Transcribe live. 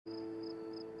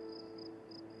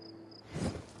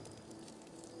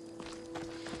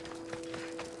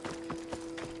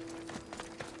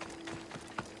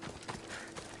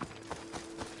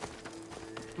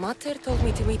Mater told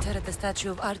me to meet her at the statue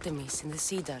of Artemis in the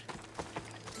Cedar.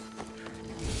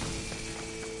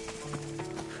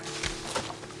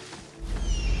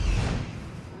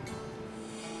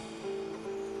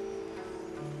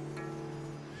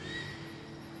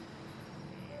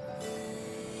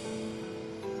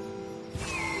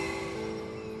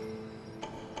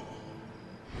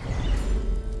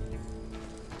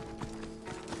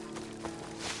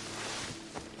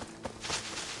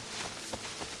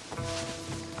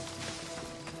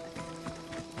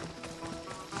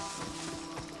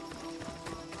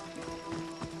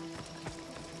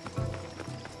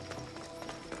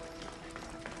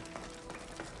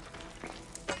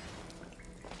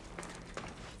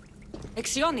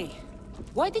 Exioni,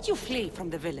 why did you flee from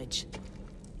the village?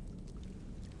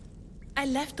 I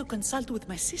left to consult with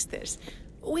my sisters.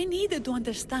 We needed to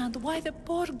understand why the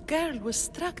poor girl was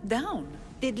struck down.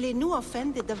 Did Lenu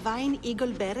offend the divine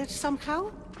eagle bearer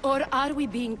somehow? Or are we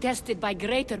being tested by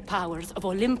greater powers of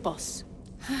Olympus?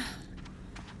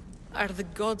 Are the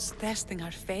gods testing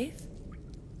our faith?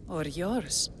 Or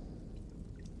yours?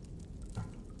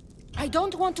 I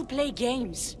don't want to play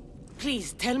games.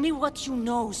 Please, tell me what you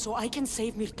know so I can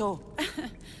save Myrto.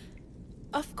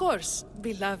 Of course,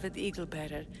 beloved eagle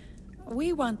bearer.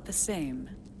 We want the same.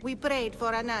 We prayed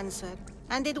for an answer,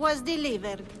 and it was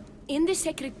delivered. In the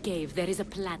sacred cave, there is a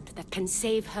plant that can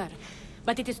save her.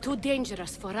 But it is too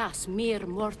dangerous for us, mere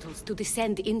mortals, to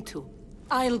descend into.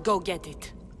 I'll go get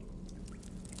it.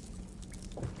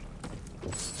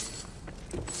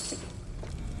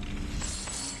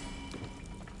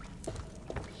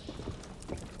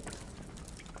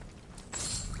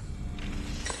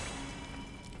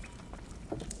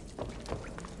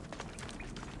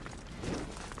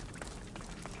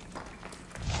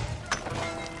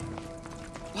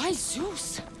 Why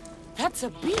Zeus? That's a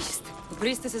beast. The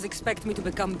priestesses expect me to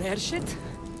become bear shit?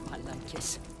 I like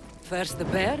this. First the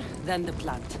bear, then the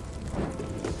plant.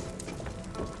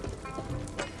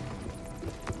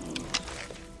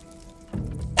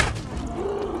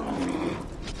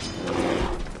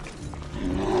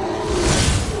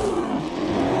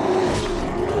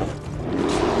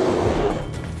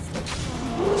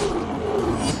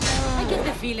 I get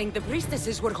the feeling the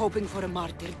priestesses were hoping for a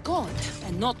martyr god,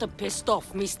 and not a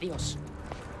pissed-off Mystios.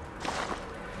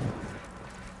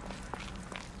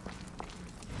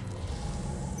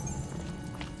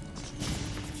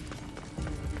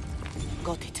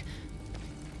 Got it.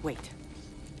 Wait.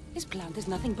 This plant is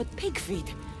nothing but pig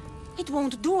feed. It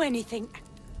won't do anything.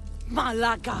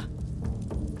 Malaka!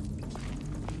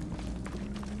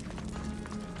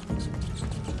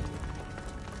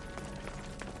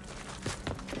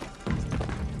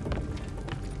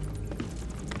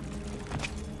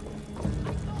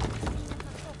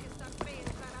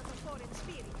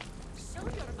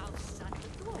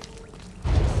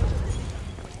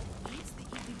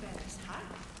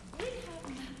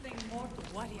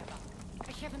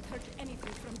 I haven't heard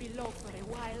anything from below for a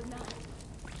while now.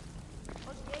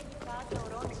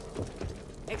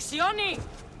 Exioni!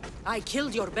 I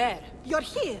killed your bear. You're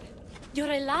here!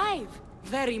 You're alive!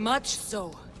 Very much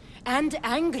so. And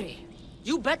angry.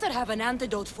 You better have an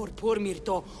antidote for poor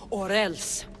Myrto, or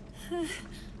else.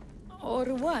 Or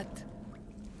what?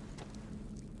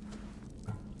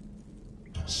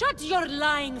 Shut your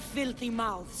lying, filthy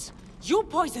mouths! You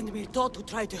poisoned Myrto to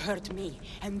try to hurt me.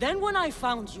 And then when I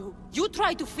found you, you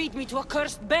tried to feed me to a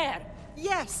cursed bear.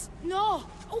 Yes! No!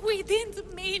 We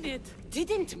didn't mean it!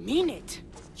 Didn't mean it.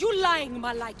 You lying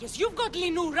Malakis. You've got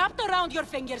Linu wrapped around your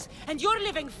fingers, and you're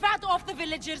living fat off the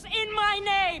villagers in my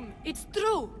name! It's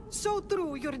true! So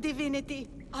true, your divinity.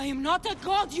 I am not a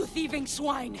god, you thieving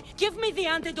swine! Give me the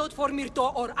antidote for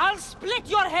Myrto, or I'll split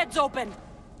your heads open!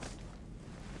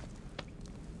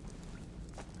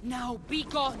 Now be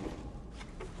gone!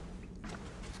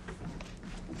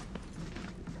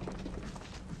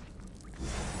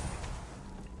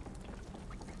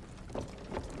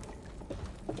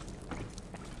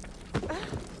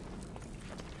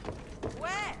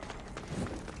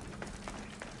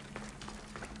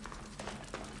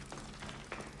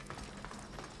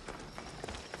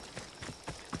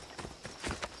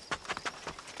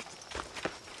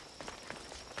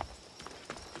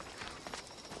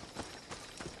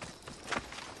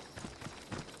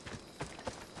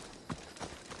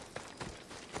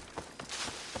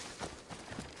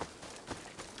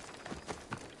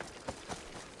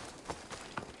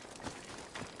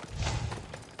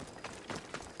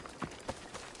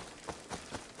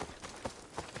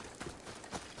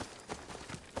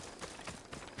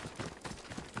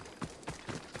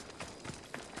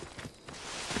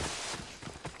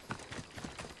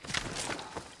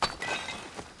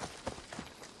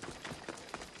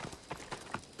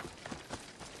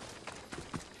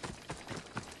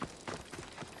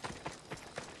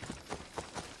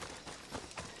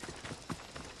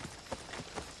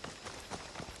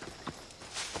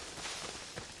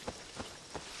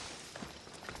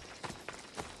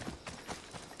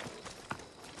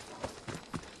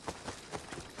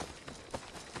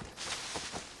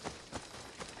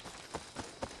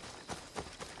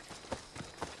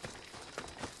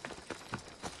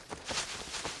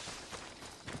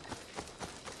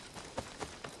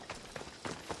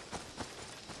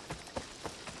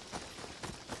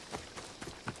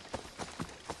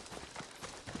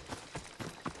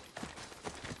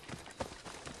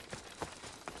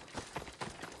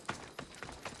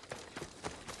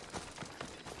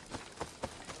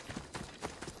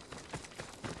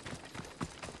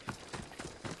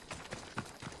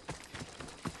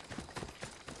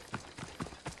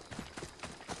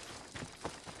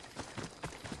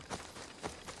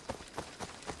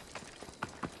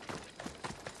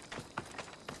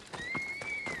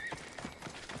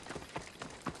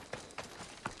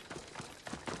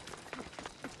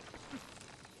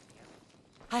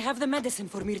 I have the medicine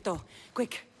for Myrto.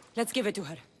 Quick, let's give it to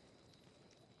her.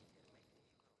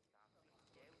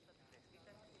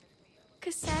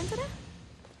 Cassandra?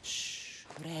 Shh,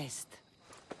 rest.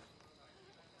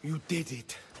 You did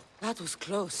it. That was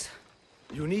close.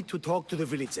 You need to talk to the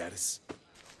villagers.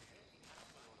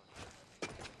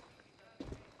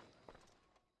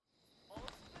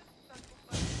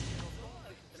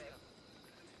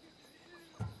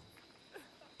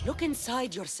 Look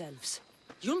inside yourselves.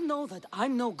 You'll know that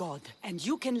I'm no god, and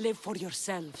you can live for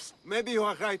yourselves. Maybe you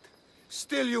are right.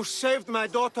 Still, you saved my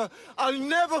daughter. I'll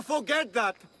never forget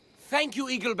that. Thank you,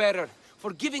 Eagle Bearer,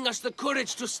 for giving us the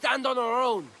courage to stand on our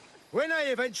own. When I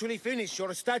eventually finish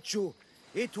your statue,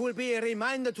 it will be a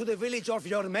reminder to the village of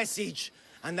your message,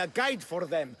 and a guide for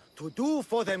them to do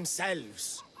for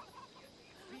themselves.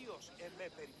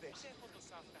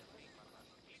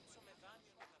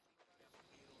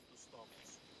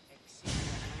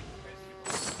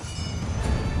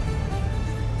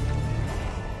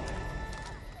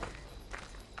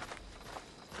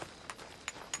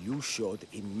 You showed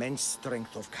immense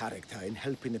strength of character in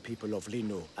helping the people of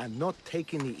Lino, and not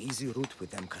taking the easy route with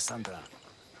them, Cassandra.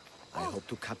 I hope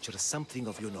to capture something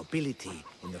of your nobility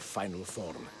in the final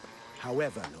form,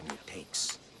 however long it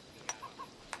takes.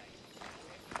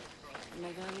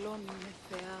 Μεγαλώνουμε,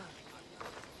 Θεά,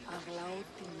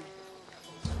 αγλαότιμε.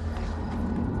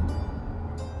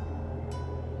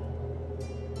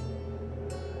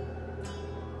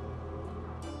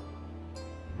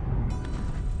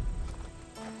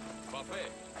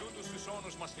 Βαφέ, τούτους τους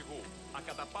όνους μαστιγού,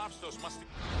 ακαταπαύστος μαστιγού.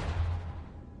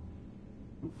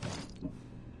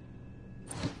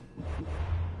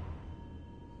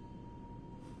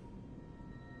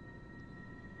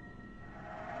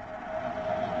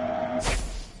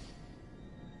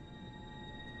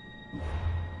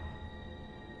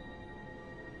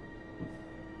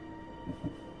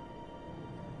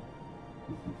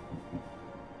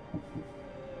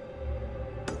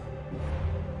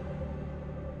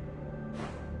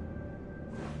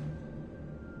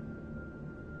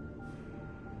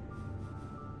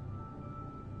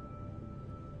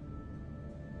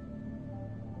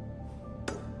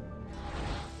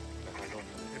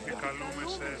 Επικαλούμε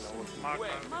σε μάκα,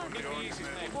 γονιώνουμε,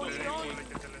 περίπολε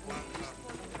και τελετάλτα.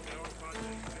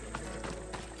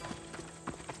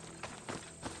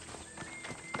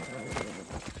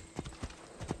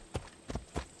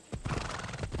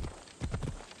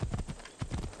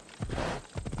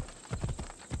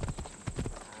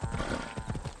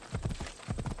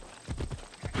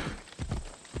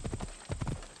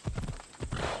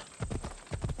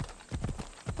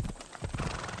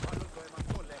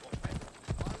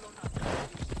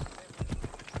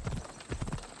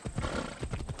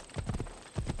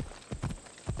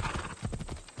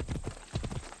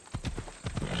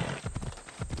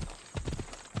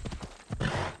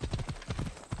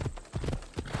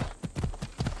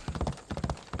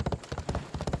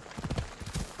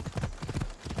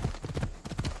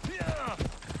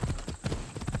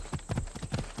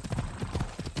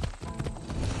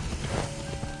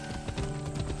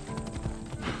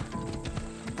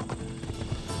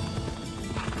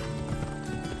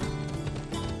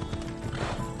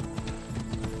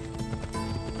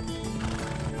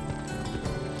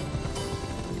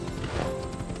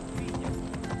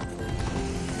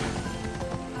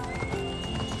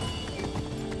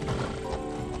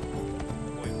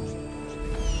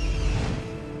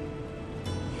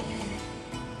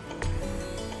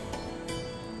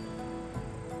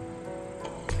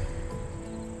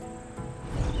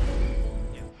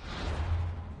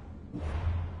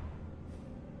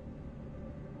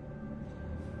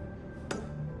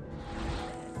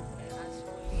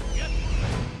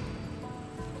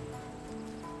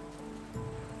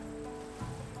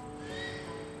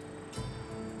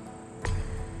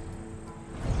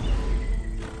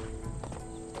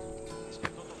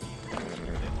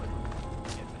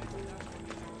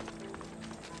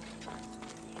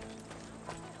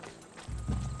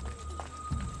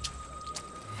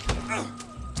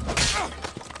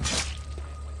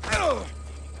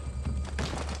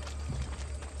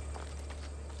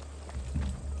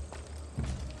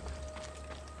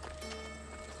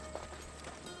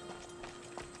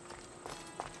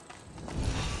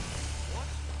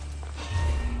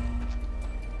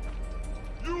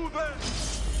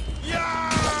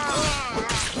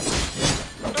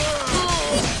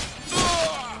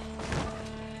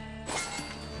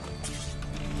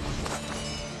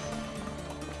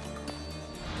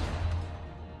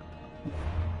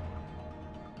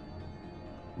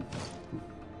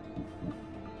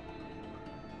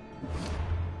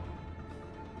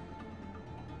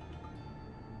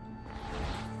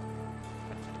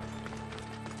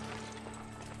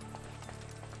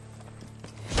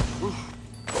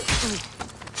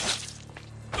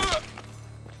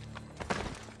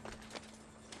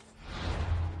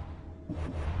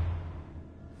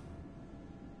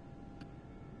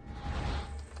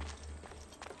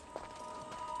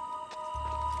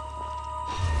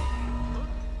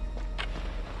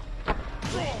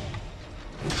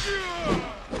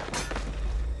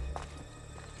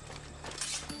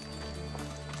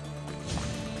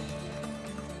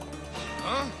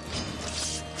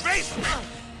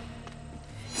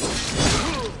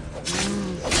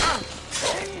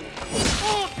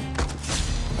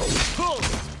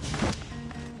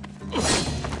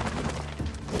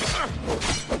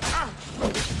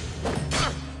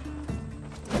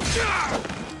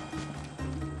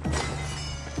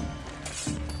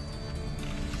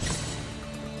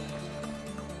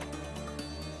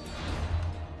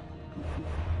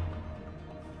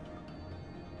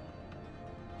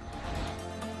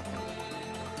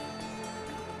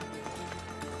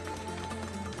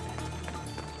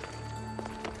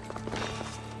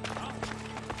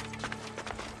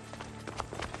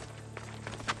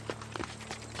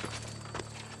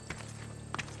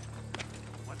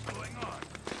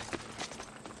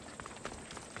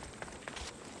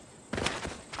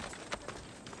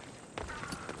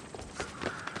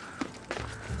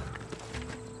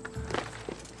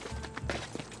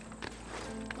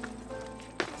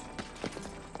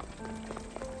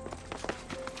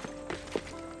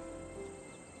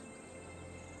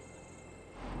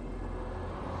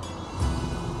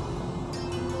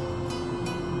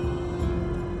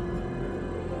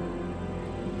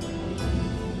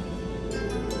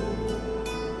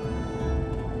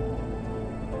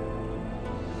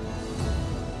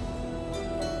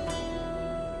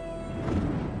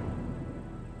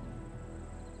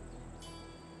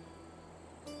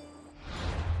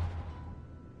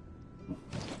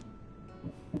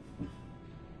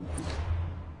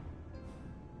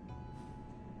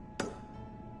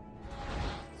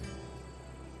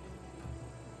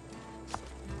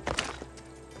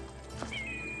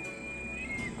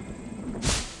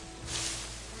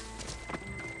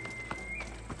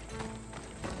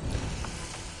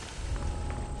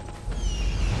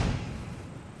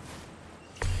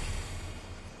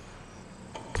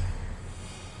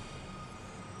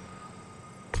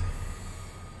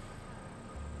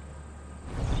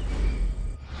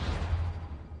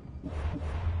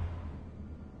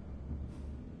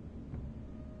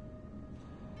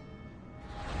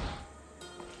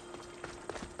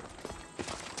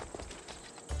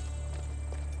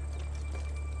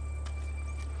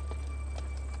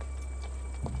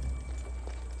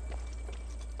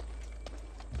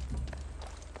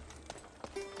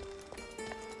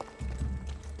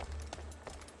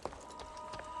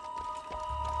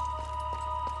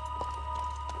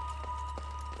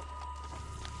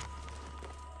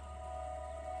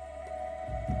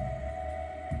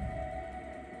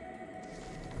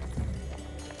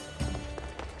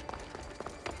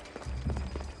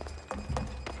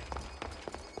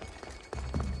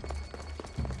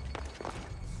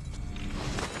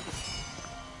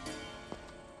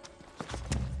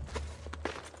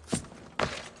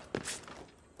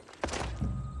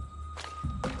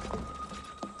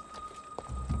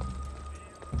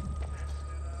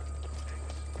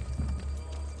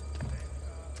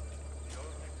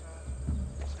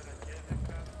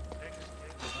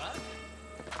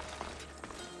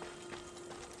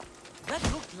 That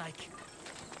looked like...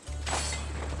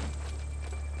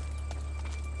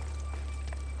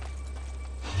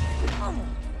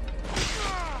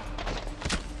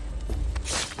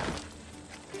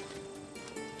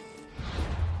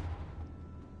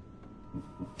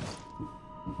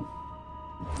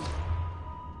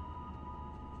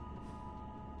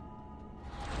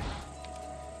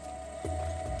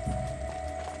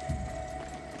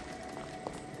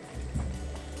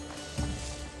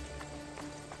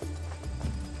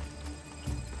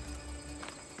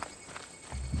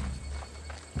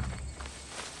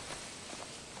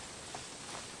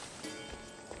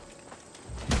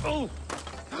 Oh!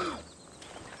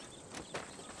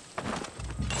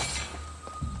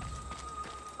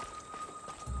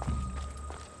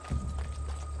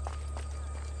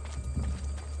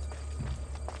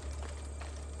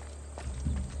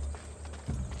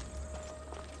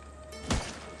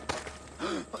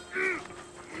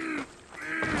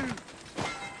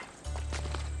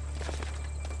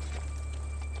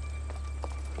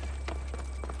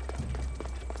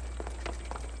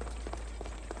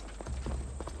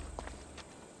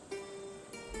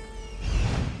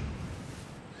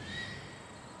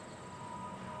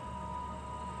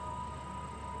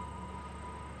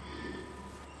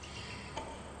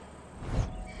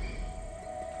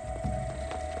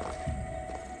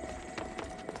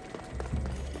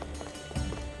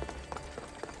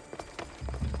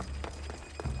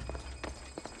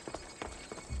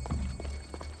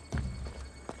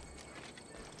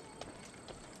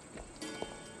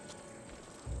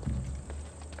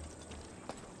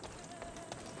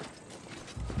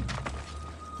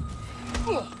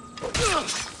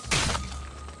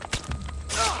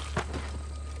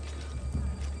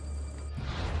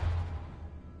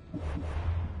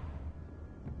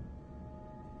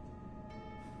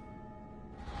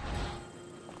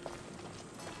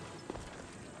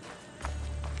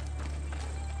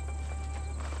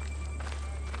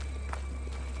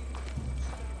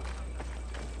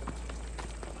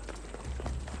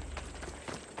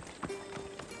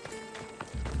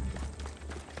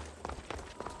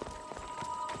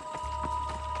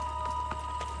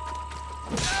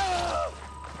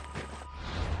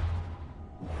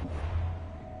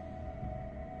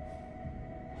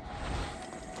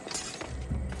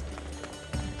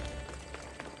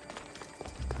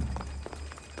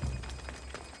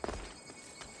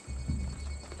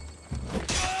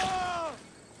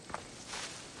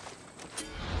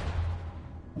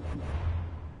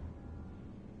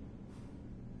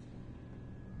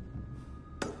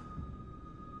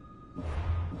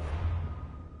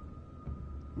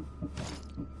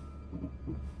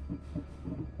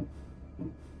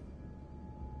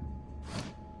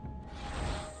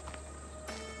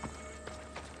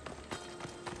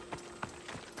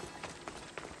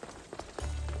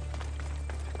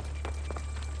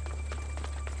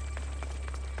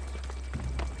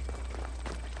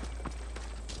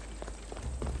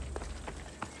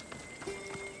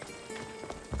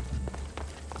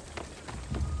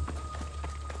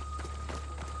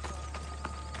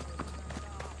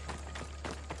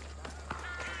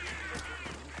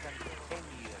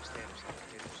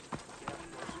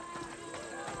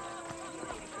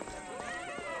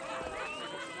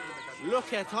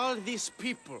 Look at all these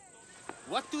people.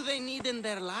 What do they need in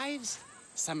their lives?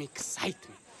 Some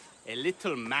excitement. A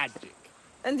little magic.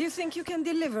 And you think you can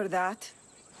deliver that?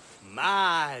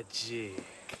 Magic.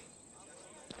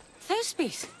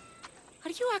 Thespis,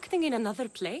 are you acting in another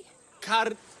play?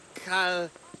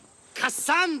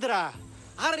 Cassandra!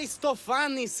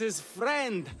 Aristophanes'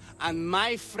 friend, and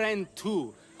my friend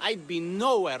too. I'd be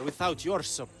nowhere without your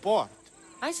support.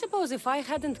 I suppose if I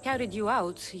hadn't carried you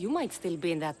out, you might still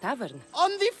be in that tavern.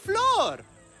 On the floor!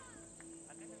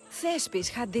 Thespis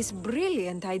had this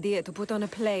brilliant idea to put on a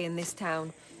play in this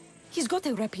town. He's got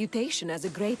a reputation as a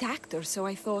great actor, so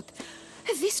I thought,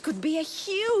 this could be a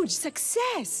huge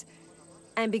success.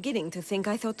 I'm beginning to think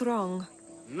I thought wrong.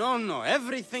 No,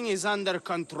 everything is under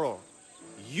control.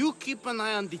 You keep an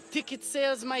eye on the ticket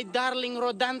sales, my darling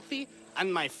Rodanthe,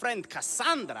 and my friend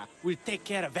Cassandra will take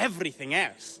care of everything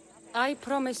else. I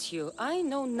promise you, I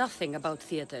know nothing about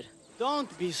theater.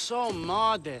 Don't be so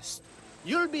modest.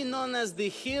 You'll be known as the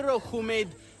hero who made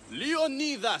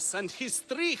Leonidas and his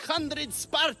 300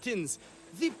 Spartans,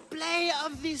 the play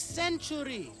of the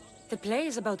century. The play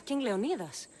is about King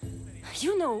Leonidas.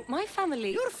 You know, my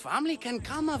family... Your family can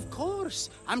come, of course.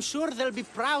 I'm sure they'll be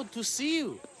proud to see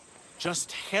you.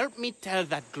 Just help me tell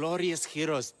that glorious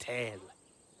hero's tale.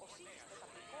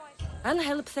 I'll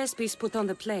help Thespis put on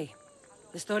the play.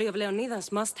 The story of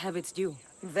Leonidas must have its due.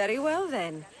 Very well,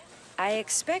 then. I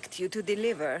expect you to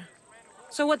deliver.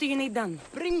 So what do you need done?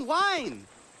 Bring wine!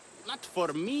 Not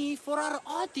for me, for our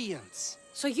audience.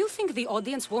 So you think the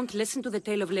audience won't listen to the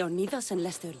tale of Leonidas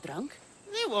unless they're drunk?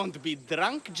 They won't be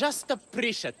drunk, just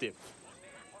appreciative.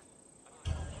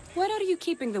 Where are you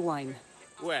keeping the wine?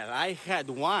 Well, I had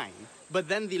wine, but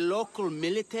then the local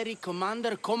military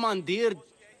commander commandeered...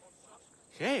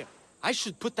 Hey, I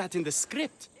should put that in the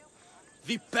script.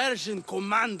 The Persian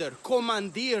commander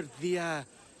commandeered the,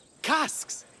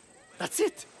 casks. That's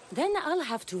it. Then I'll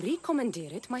have to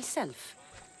recommandeer it myself.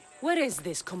 Where is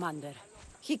this commander?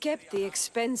 He kept the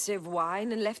expensive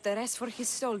wine and left the rest for his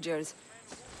soldiers.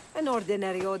 An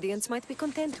ordinary audience might be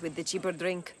content with the cheaper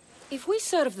drink. If we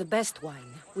serve the best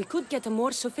wine, we could get a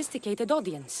more sophisticated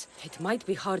audience. It might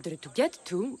be harder to get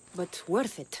to, but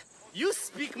worth it. You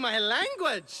speak my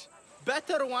language!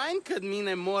 Better wine could mean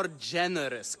a more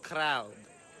generous crowd.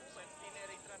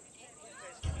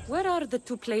 Where are the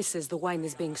two places the wine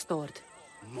is being stored?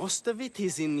 Most of it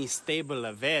is in the stable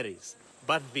of Ares,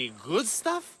 but the good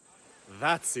stuff?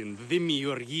 That's in the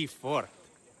Miurgi fort.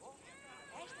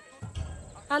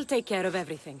 I'll take care of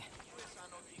everything.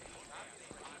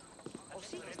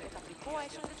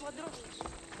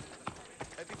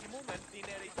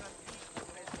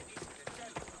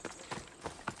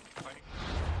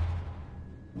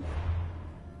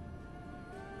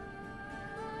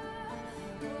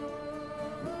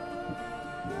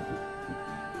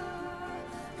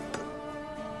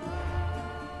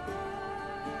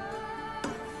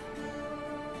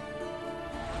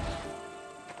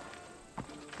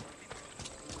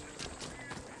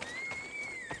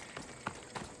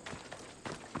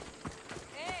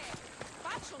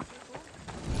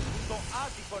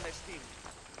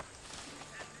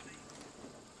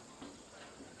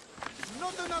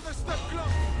 Not another step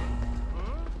close!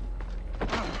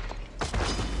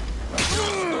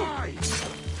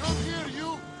 Come here,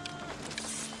 you!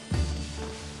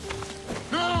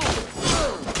 No!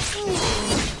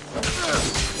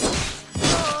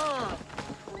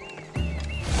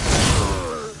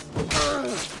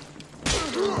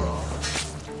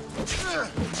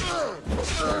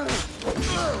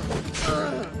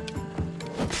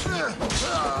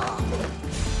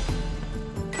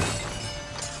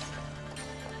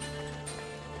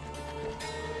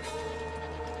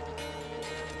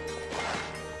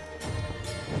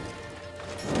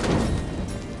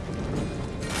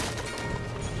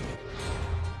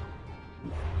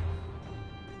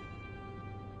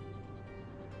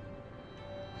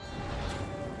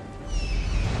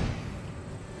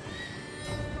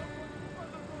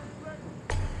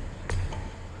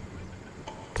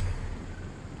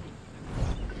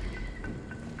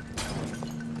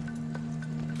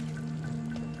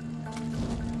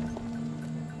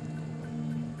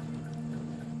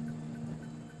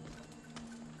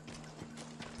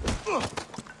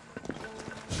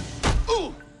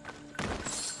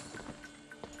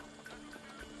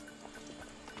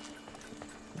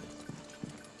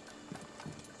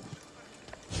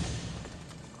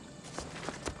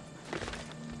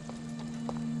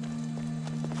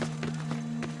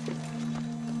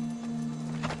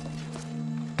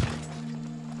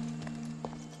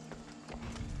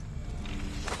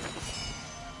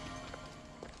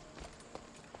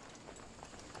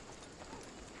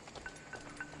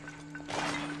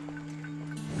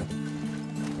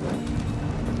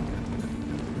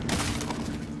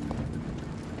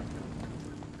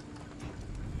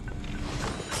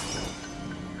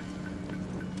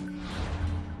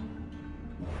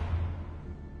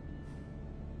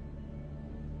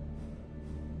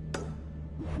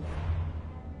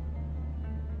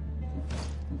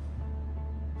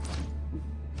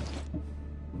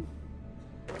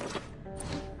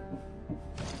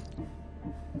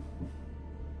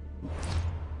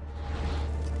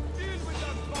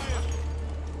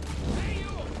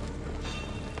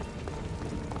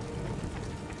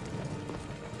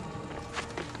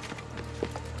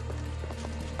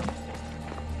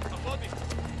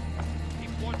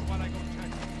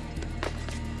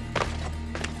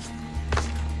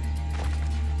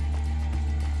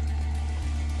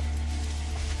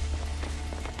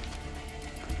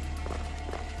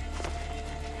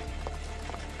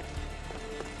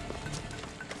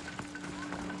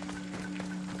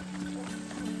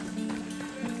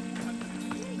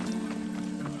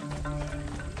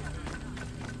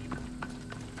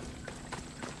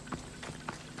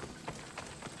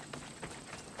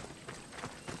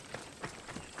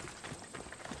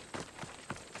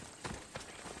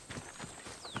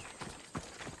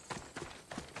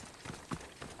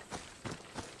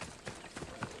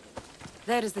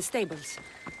 There is the stables.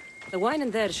 The wine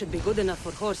in there should be good enough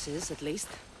for horses, at least.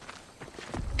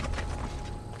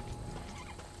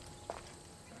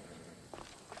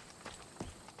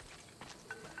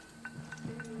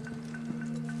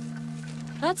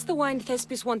 That's the wine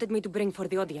Thespis wanted me to bring for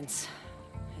the audience.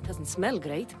 It doesn't smell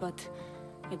great, but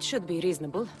it should be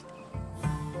reasonable.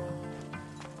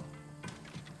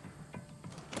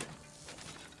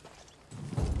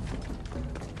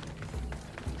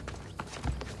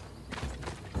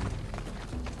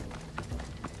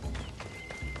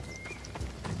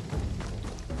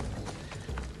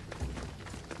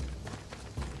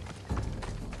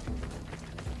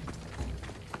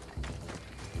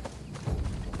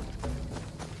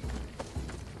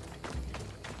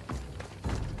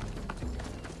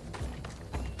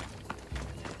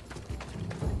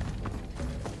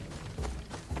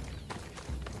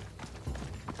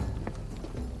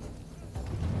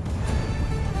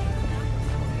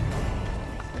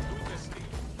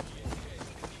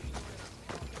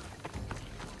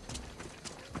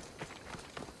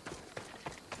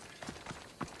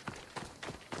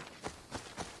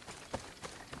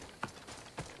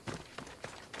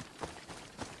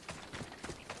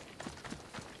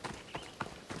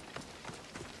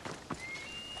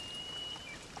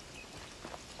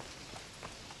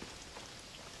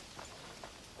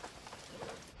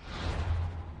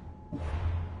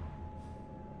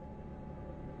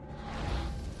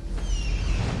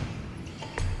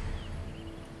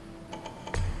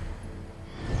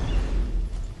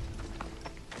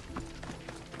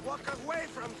 Walk away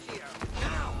from here,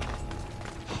 now!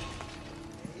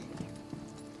 Hey?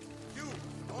 You,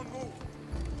 don't move!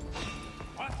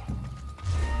 What?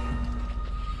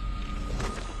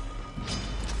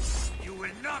 You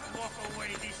will not walk away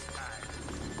this time.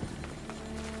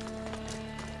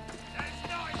 There's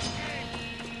no escape!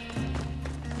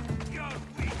 You're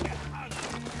weak and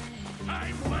hungry.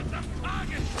 I want the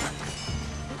target!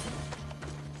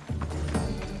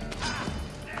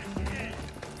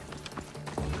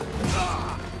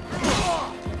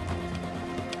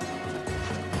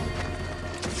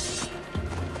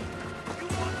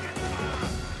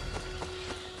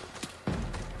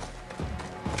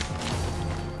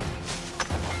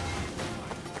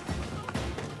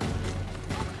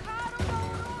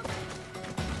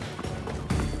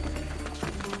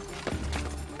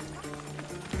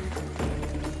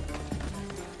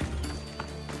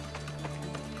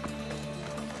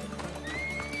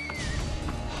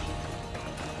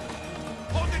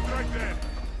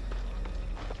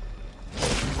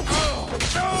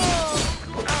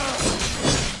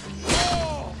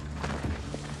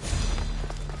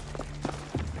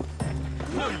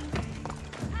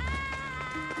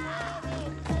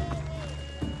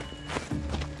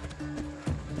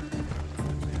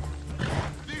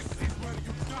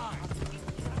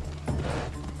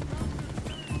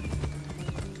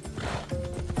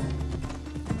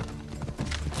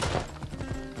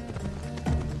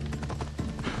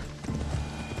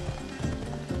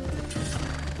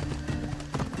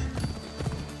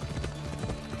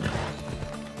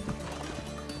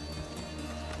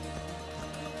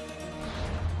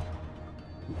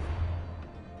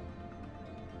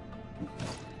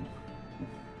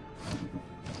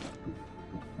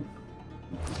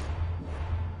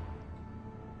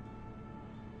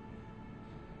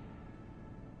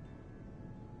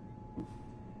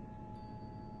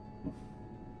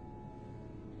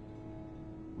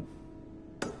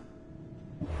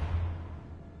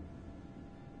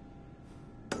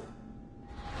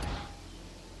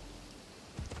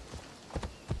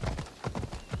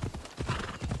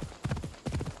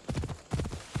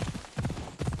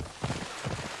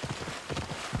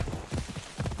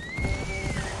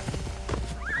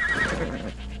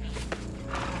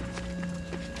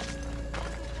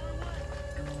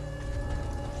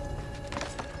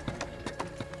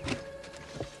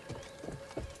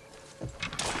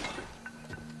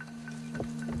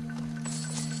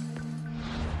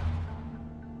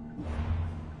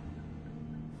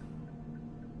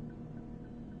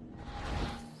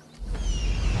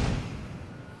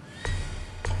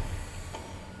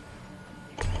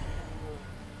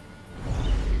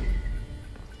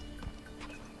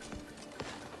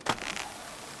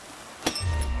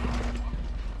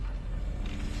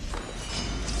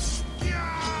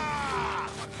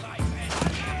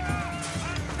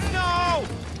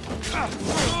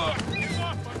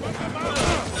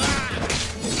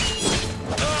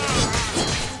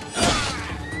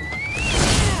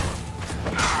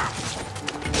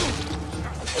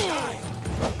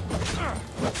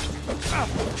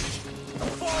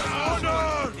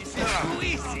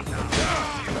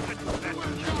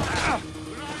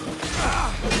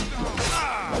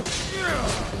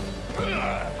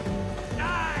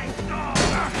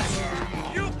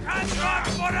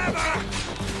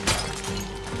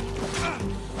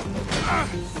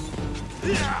 Give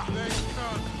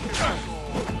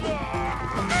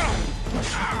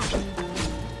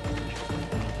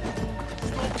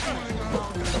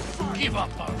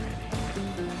up already.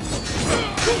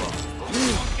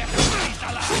 Don't get the beast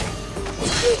alive.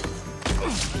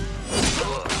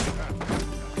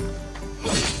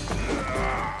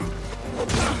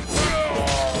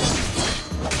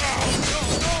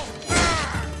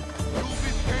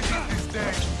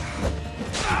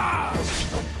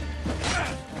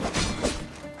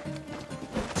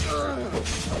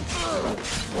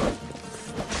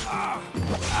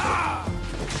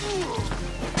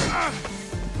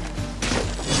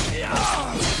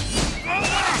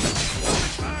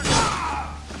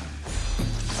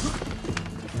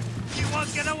 You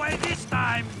won't get away this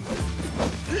time!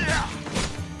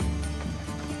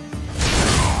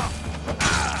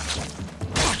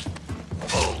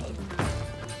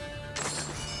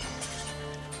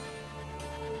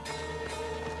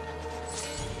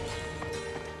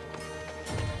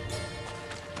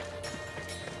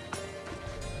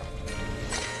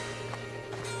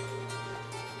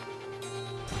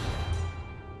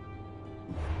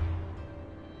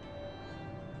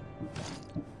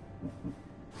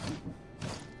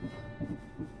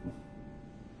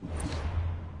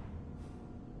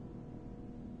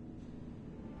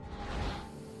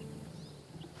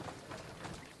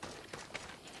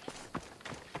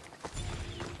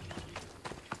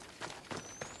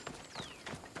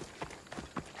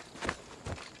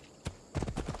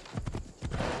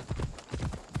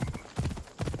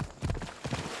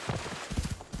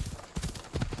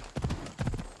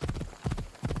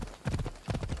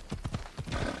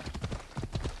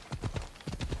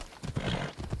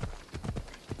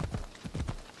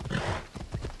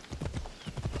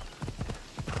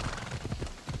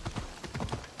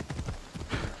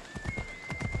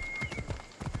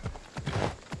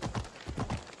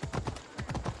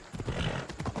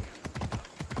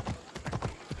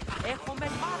 Έχουμε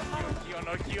πάρα.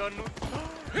 Κιόνο.